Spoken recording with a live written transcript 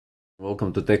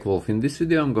Welcome to TechWolf. In this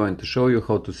video I'm going to show you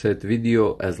how to set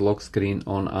video as lock screen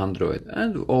on Android,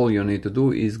 and all you need to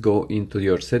do is go into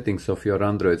your settings of your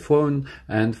Android phone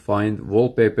and find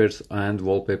wallpapers and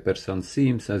wallpapers and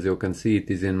themes. As you can see, it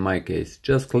is in my case.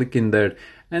 Just click in there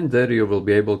and there you will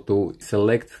be able to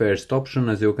select first option.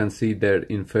 As you can see there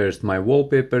in first, my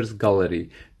wallpapers gallery.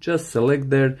 Just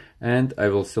select there and I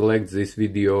will select this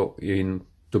video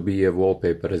to be a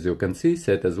wallpaper. As you can see,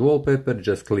 set as wallpaper,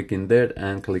 just click in there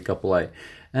and click apply,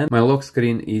 and my lock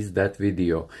screen is that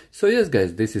video. So yes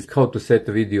guys, this is how to set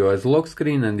a video as lock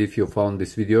screen, and if you found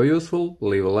this video useful,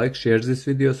 leave a like, share this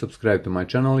video, subscribe to my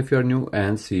channel if you are new,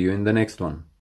 and see you in the next one.